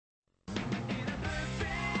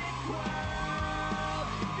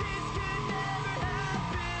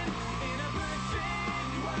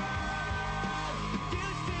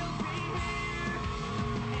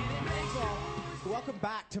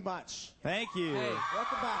back to Much. Thank you. Hey,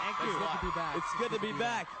 Welcome back. thank you. It's good to be back. It's good to be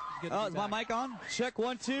back. Oh, is my mic on? Check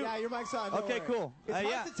 1, 2. Yeah, your mic's on. Don't Okay, worry. cool. It's hard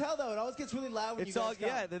yeah. to tell though. It always gets really loud when It's you all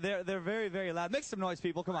guys come. they're very, very loud. Make some noise,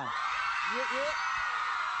 people. Come on. There you go.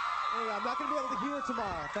 I'm not going to be able to hear it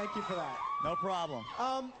tomorrow. Thank you for that. No problem.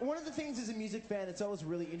 One of the things as a music fan that's always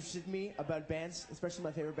really interested me about bands, especially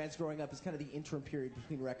my favorite bands growing up, is kind of the interim period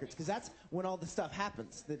between records, because that's when all the stuff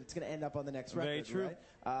happens that it's going to end up on the next record. Very true.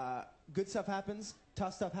 Right? Good stuff happens,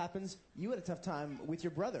 tough stuff happens. You had a tough time with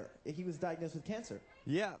your brother. He was diagnosed with cancer.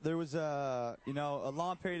 Yeah, there was a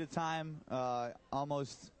long period of time,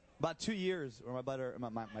 almost about 2 years, where my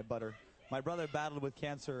brother battled with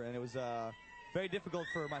cancer, and it was very difficult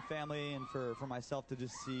for my family and for myself to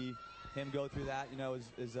just see him go through that. You know,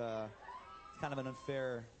 it's kind of an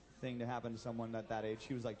unfair thing to happen to someone at that age.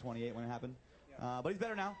 He was like 28 when it happened, but he's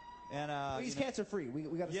better now. And He's cancer free.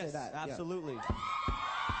 We got to say that. Yes, absolutely. Yeah.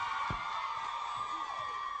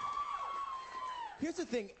 Here's the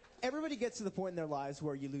thing. Everybody gets to the point in their lives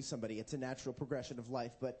where you lose somebody. It's a natural progression of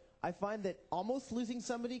life. But I find that almost losing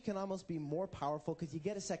somebody can almost be more powerful because you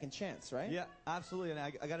get a second chance, right? Yeah, absolutely. And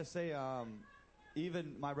I got to say,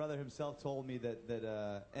 even my brother himself told me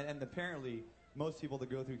that and apparently most people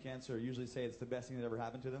that go through cancer usually say it's the best thing that ever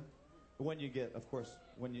happened to them. When you get, of course,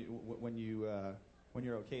 when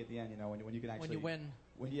you're okay at the end, you know, when you can actually When you win.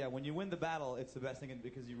 when you win the battle, it's the best thing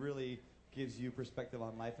because you really gives you perspective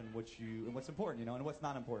on life and what's important, you know, and what's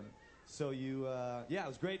not important. So it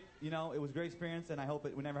was great. You know, it was a great experience, and I hope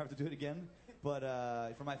we never have to do it again. But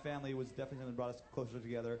for my family, it was definitely something that brought us closer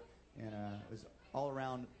together, and it was all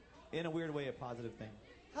around, in a weird way, a positive thing.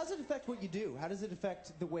 How does it affect what you do? How does it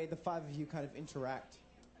affect the way the five of you kind of interact?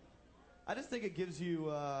 I just think it gives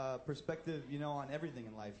you perspective, you know, on everything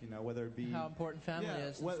in life, you know, whether it be How important family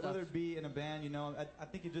is and whether stuff. it be in a band, you know. I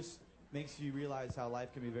think it just makes you realize how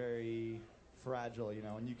life can be very fragile, you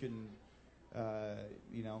know, and you can,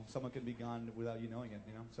 you know, someone can be gone without you knowing it,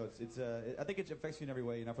 you know. So I think it affects you in every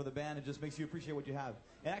way, you know. For the band, it just makes you appreciate what you have.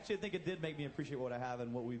 And actually, I think it did make me appreciate what I have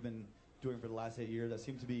and what we've been doing for the last 8 years. I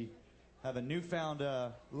seem to have a newfound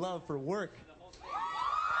love for work.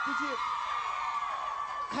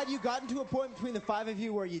 Had you gotten to a point between the five of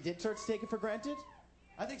you where you did start to take it for granted?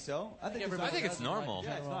 I think so. I think it's normal.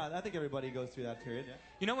 Yeah, it's not. I think everybody goes through that period. Yeah.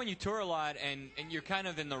 You know, when you tour a lot and you're kind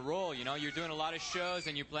of in the role, you know, you're doing a lot of shows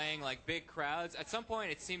and you're playing like big crowds, at some point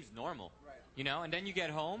it seems normal, you know, and then you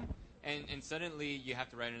get home and suddenly you have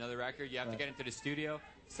to write another record, you have to get into the studio.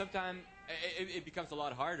 Sometimes it becomes a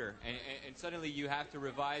lot harder, and suddenly you have to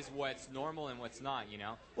revise what's normal and what's not, you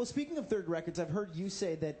know? Well, speaking of third records, I've heard you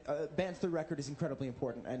say that a band's third record is incredibly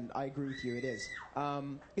important, and I agree with you, it is.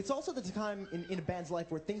 It's also the time in a band's life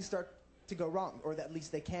where things start to go wrong, or at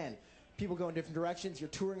least they can. People go in different directions, you're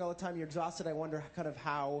touring all the time, you're exhausted. I wonder kind of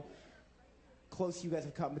how close you guys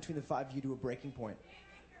have come between the five of you to a breaking point.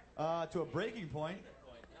 To a breaking point?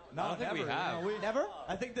 No, I don't think never. we have. You know, Never?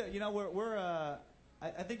 I think that, you know,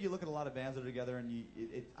 I think you look at a lot of bands that are together, and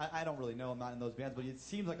I don't really know. I'm not in those bands, but it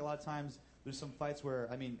seems like a lot of times there's some fights where,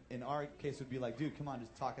 I mean, in our case, it would be like, dude, come on,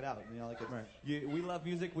 just talk it out. You know, like we love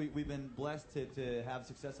music. We've been blessed to have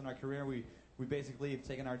success in our career. We basically have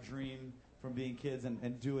taken our dream from being kids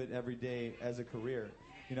and do it every day as a career.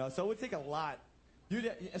 You know, so it would take a lot.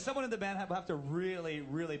 Someone in the band have to really,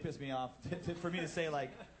 really piss me off for me to say like,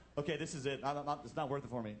 okay, this is it. It's not worth it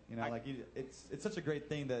for me. You know, it's such a great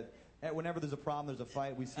thing that whenever there's a problem, there's a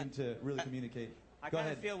fight, we seem to really communicate. I kind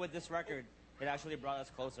of feel with this record, it actually brought us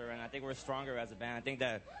closer, and I think we're stronger as a band. I think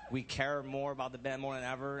that we care more about the band more than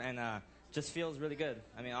ever, and just feels really good.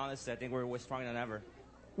 I mean, honestly, I think we're stronger than ever.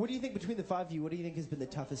 What do you think between the five of you, what do you think has been the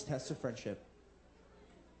toughest test of friendship?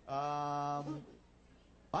 I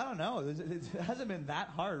don't know. It hasn't been that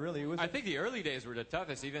hard, really. I think the early days were the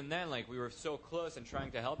toughest. Even then, like, we were so close and trying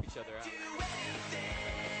to help each other out.